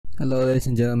Hello ladies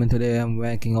and gentlemen, today I'm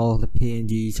ranking all the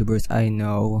PNG YouTubers I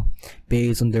know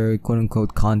based on their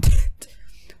quote-unquote content.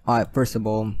 Alright, first of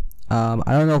all, I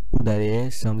don't know who that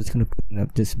is, so I'm just gonna put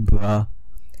up this bruh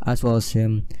as well as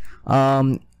him.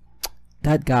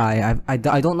 That guy, I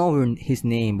don't know his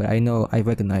name, but I know I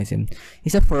recognize him.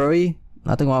 He's a furry,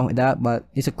 nothing wrong with that, but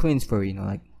he's a cringe furry, you know,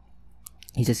 like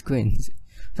he just cringe.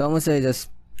 So I'm gonna say just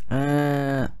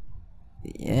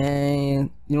yeah,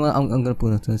 you know what, I'm gonna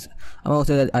put on this. I'm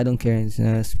also that I don't care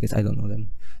because I don't know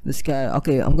them. This guy,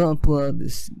 okay, I'm gonna put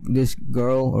this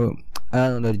girl, or I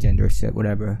don't know the gender set,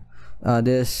 whatever.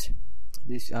 This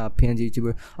PNG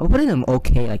YouTuber, I'm putting him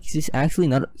okay. Like she's actually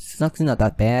not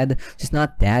that bad. She's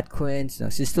not that cringe. No,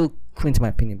 she's still cringe in my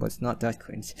opinion, but it's not that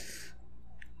cringe.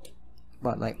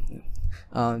 But like,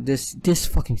 this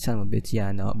fucking son of a bitch.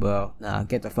 Yeah, no, bro. Nah,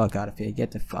 get the fuck out of here.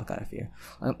 Get the fuck out of here.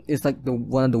 It's like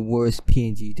one of the worst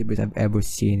PNG YouTubers I've ever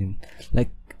seen. Like,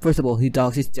 first of all, he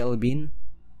dogs his jelly bean.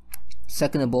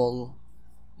 Second of all,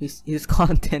 his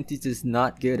content is just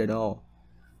not good at all.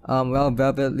 Well,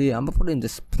 Velvetly, I'm gonna put in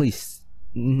this, please.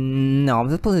 No, I'm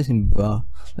just putting him, bro.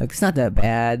 Like, it's not that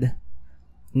bad.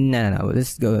 No,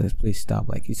 let's go. Please stop.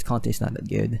 Like, his content is not that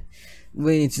good.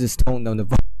 We need to just tone down the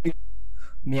volume.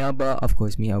 Meowba, of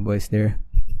course, Meowba is there.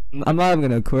 I'm not even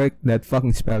gonna correct that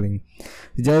fucking spelling.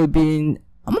 Jellybean,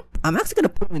 I'm actually gonna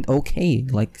put him in okay.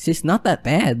 Like, she's not that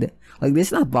bad. Like, this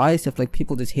is not biased of like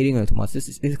people just hating her too much.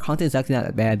 His content is actually not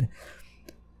that bad.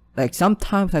 Like,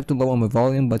 sometimes I have to lower my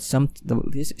volume, but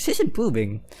she's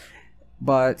improving.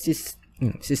 But she's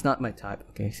not my type.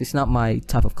 Okay, she's not my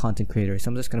type of content creator. So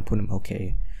I'm just gonna put him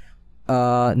okay.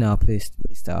 No, please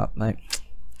stop. Like.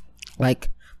 Like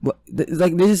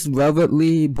this is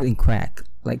Velvetly putting crack.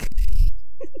 Like,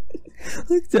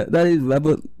 that is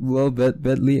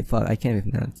Velvetly. Fuck, I can't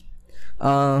even pronounce.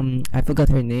 I forgot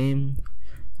her name.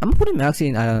 I'm putting actually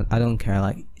in. I don't care.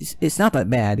 Like, it's not that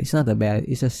bad. It's not that bad.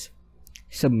 It's just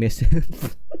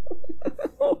submissive.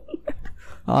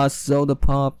 Soda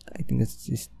Pop. I think that's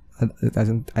just.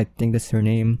 I think that's her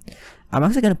name. I'm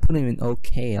actually gonna put him in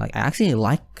okay. Like, I actually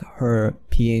like her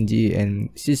PNG, and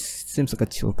she seems like a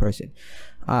chill person.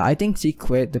 I think she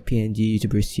quit the PNG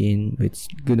YouTuber scene, which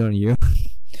good on you.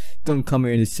 Don't come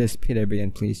here and just pit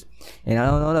everything, please. And I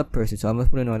don't know that person, so I'm gonna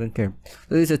put in. I don't care.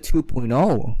 There's a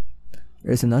 2.0.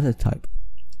 There's another type,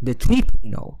 the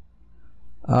 3.0.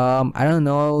 I don't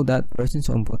know that person,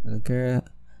 so I don't care.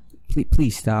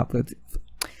 Please stop.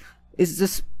 It's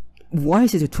just, why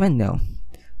is it a trend now?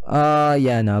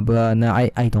 Yeah, no, but no,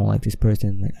 I don't like this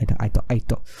person. I don't like,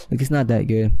 it's not that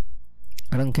good.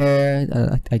 I don't care.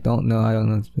 I don't know. I don't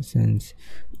know this person's.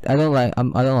 I don't like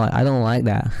that. I don't like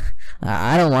that.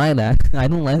 I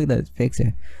don't like that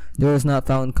picture. There was not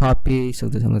found copy,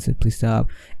 so someone said please stop.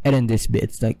 And then this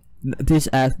bit, like this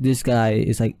guy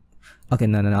is like, okay,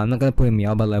 no, I'm not gonna put him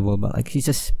Meowba level, but like it's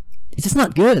just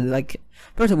not good. Like,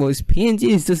 first of all, his PNG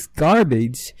is just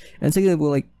garbage, and second of all,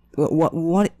 like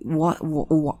why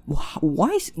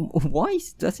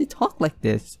does he talk like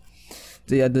this?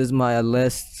 So yeah, this is my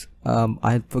list.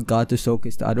 I forgot to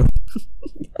showcase the other